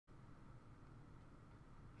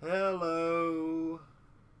Hello.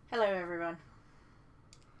 Hello, everyone.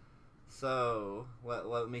 So,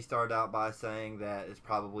 let me start out by saying that it's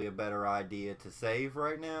probably a better idea to save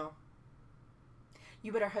right now.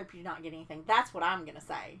 You better hope you not get anything. That's what I'm gonna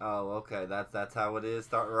say. Oh, okay. That's how it is.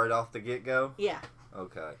 Start right off the get-go? Yeah.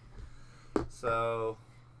 Okay. So...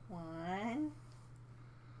 1,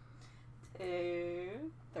 2,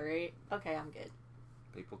 3. Okay, I'm good.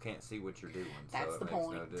 People can't see what you're doing, That's so the it makes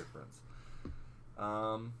point. no difference.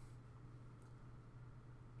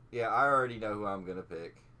 Yeah, I already know who I'm gonna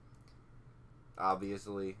pick.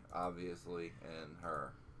 Obviously, and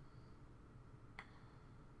her.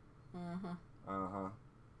 Uh-huh.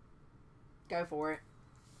 Go for it.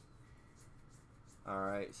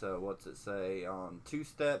 Alright, so what's it say? On 2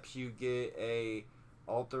 steps, you get a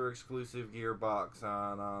Alter exclusive gearbox.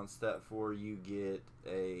 On step 4, you get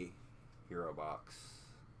a hero box.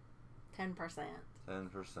 10%.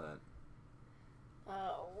 10%.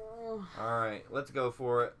 Oh. Alright, let's go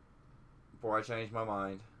for it before I change my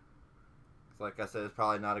mind. Like I said, it's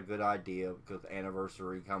probably not a good idea because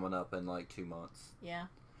anniversary coming up in like 2 months. Yeah.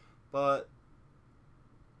 But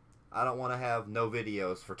I don't want to have no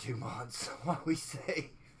videos for 2 months while we save.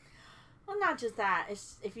 Well, not just that.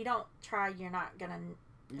 It's if you don't try, you're not gonna.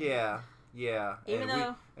 Yeah. Even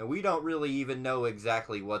though we don't really even know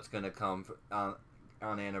exactly what's gonna come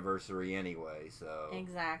on anniversary anyway. So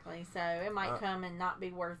exactly. So it might come and not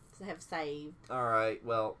be worth to have saved. All right.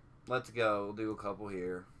 Well, let's go. We'll do a couple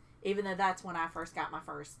here. Even though that's when I first got my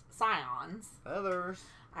first Scions. Others.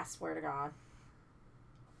 I swear to God.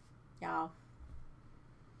 Y'all.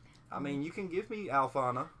 I mean, you can give me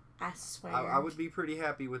Alfana. I swear. I would be pretty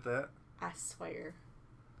happy with that. I swear.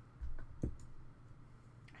 I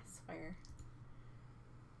swear.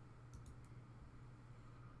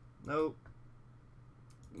 Nope.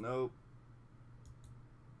 Nope.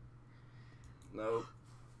 Nope.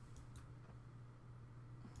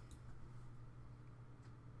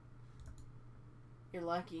 You're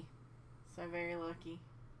lucky. So very lucky.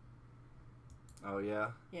 Oh,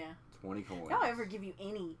 yeah? Yeah. 20 coins. They don't ever give you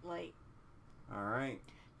any, like... Alright.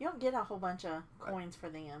 You don't get a whole bunch of coins for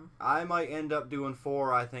them. I might end up doing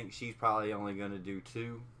 4. I think she's probably only going to do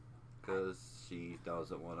 2. Because she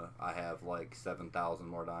doesn't want to... I have like 7,000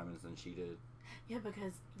 more diamonds than she did. Yeah,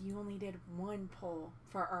 because you only did 1 pull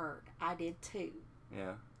for Erd. I did 2.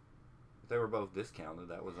 Yeah. If they were both discounted,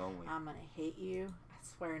 that was only... I'm going to hit you, I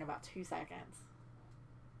swear, in about 2 seconds.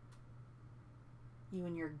 You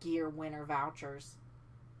and your gear winner vouchers.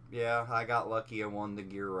 Yeah, I got lucky. I won the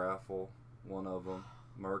gear raffle. One of them.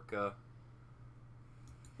 Merca.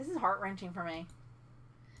 This is heart-wrenching for me.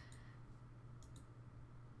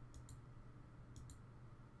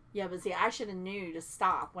 Yeah, but see, I should have knew to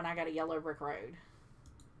stop when I got a yellow brick road.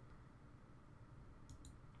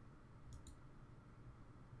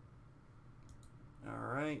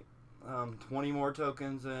 Alright. 20 more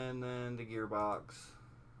tokens and then the gearbox.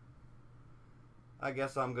 I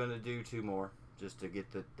guess I'm going to do 2 more. Just to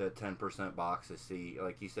get the 10% box to see.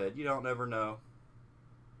 Like you said, you don't ever know.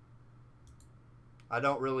 I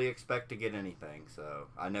don't really expect to get anything, so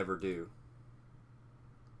I never do.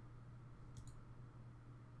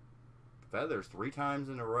 Feathers 3 times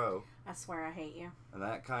in a row. I swear I hate you. And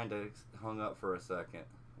that kind of hung up for a second.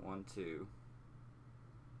 1, 2.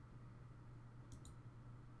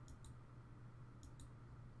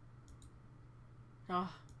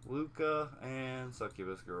 Oh. Luca and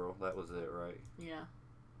Succubus Girl. That was it, right? Yeah.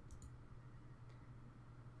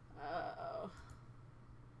 Uh-oh.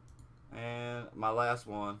 And my last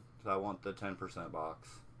one, because I want the 10% box.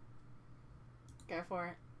 Go for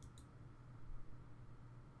it.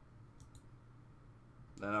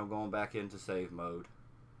 Then I'm going back into save mode.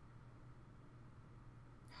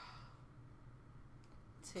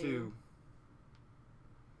 2.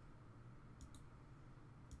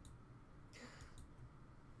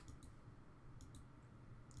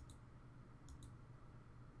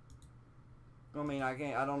 I mean,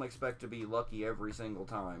 I don't expect to be lucky every single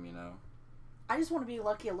time, you know. I just want to be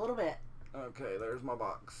lucky a little bit. Okay, there's my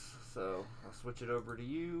box. So, I'll switch it over to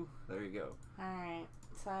you. There you go. Alright,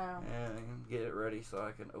 so... And get it ready so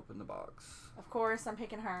I can open the box. Of course, I'm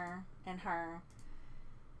picking her, and her,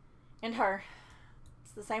 and her.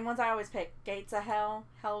 It's the same ones I always pick. Gates of Hell,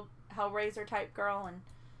 Hellraiser type girl, and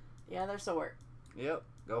the other sort. Yep,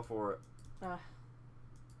 go for it. Ugh.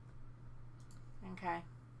 Okay.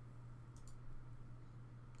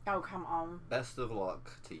 Oh, come on. Best of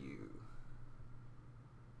luck to you.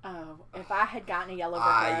 Oh, if I had gotten a yellow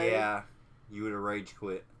brick road, yeah. You would have rage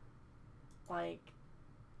quit. Like,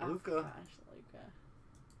 Luca. oh gosh, Luca.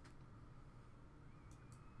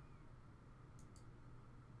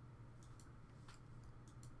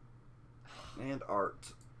 And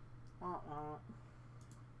art.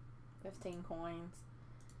 15 coins.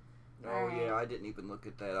 Oh, Alright. yeah, I didn't even look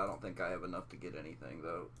at that. I don't think I have enough to get anything,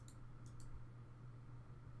 though.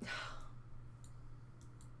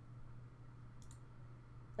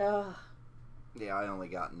 Ugh. Yeah, I only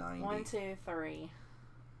got 90. 1, 2, 3.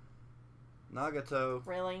 Nagato.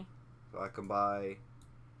 Really? So I can buy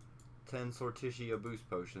 10 Sortitia boost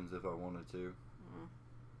potions if I wanted to.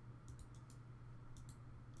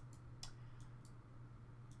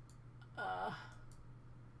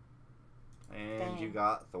 And Dang. you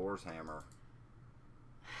got Thor's hammer.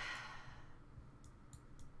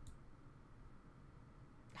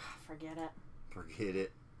 Forget it. Forget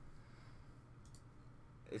it.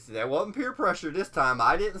 That wasn't peer pressure this time.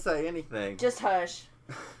 I didn't say anything. Just hush.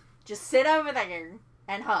 Just sit over there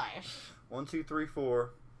and hush. 1, 2, 3,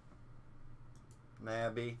 4.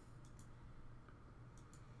 Nabby.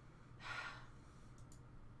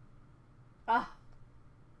 Ah.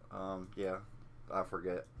 Yeah. I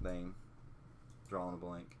forget name. Drawing a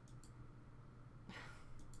blank.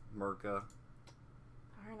 Merca.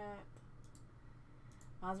 Darn it.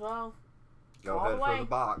 Might as well. Go all ahead the way. for the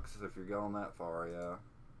box if you're going that far, yeah.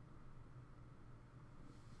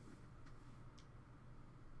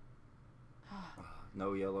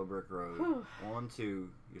 No yellow brick road. Whew. 1, 2.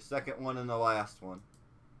 Your second one and the last one.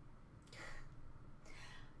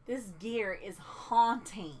 This gear is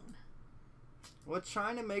haunting. Well,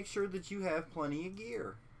 trying to make sure that you have plenty of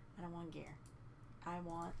gear. I don't want gear. I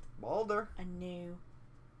want Balder. a new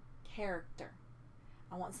character.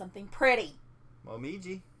 I want something pretty.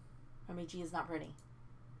 Momiji. Momiji is not pretty.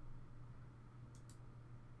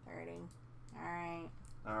 30. Alright.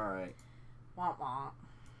 Alright. Womp womp.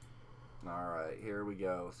 Alright, here we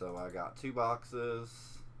go. So I got 2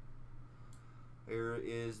 boxes. Here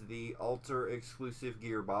is the Altar exclusive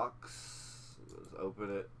gear box. Let's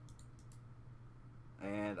open it.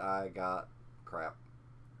 And I got crap.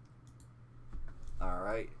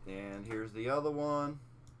 Alright, and here's the other one.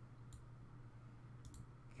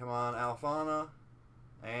 Come on, Alfana.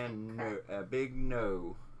 And no, a big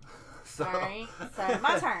no. So, Alright, so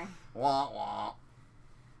my turn. Wah wah.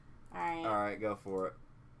 Alright. Alright, go for it.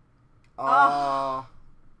 Oh.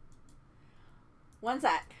 1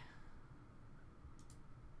 sec.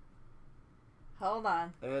 Hold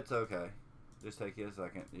on. It's okay. Just take you a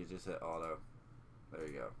second. You just hit auto. There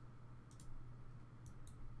you go.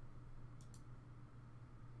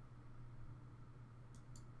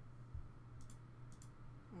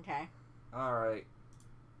 Okay. Alright.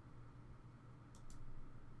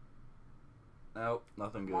 Nope,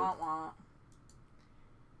 nothing good. Womp womp.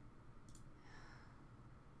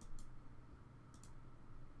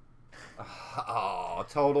 Oh,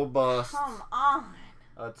 total bust. Come on.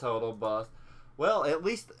 A total bust. Well, at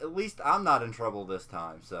least I'm not in trouble this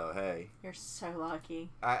time. So hey, You're so lucky.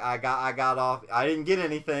 I got off. I didn't get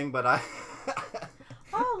anything, but I.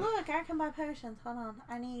 Oh look, I can buy potions. Hold on.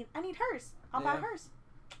 I need hers. I'll buy hers.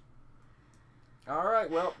 All right.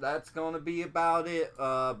 Well, that's gonna be about it.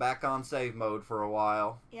 Back on save mode for a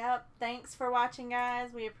while. Yep. Thanks for watching, guys.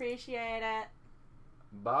 We appreciate it.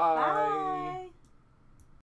 Bye. Bye.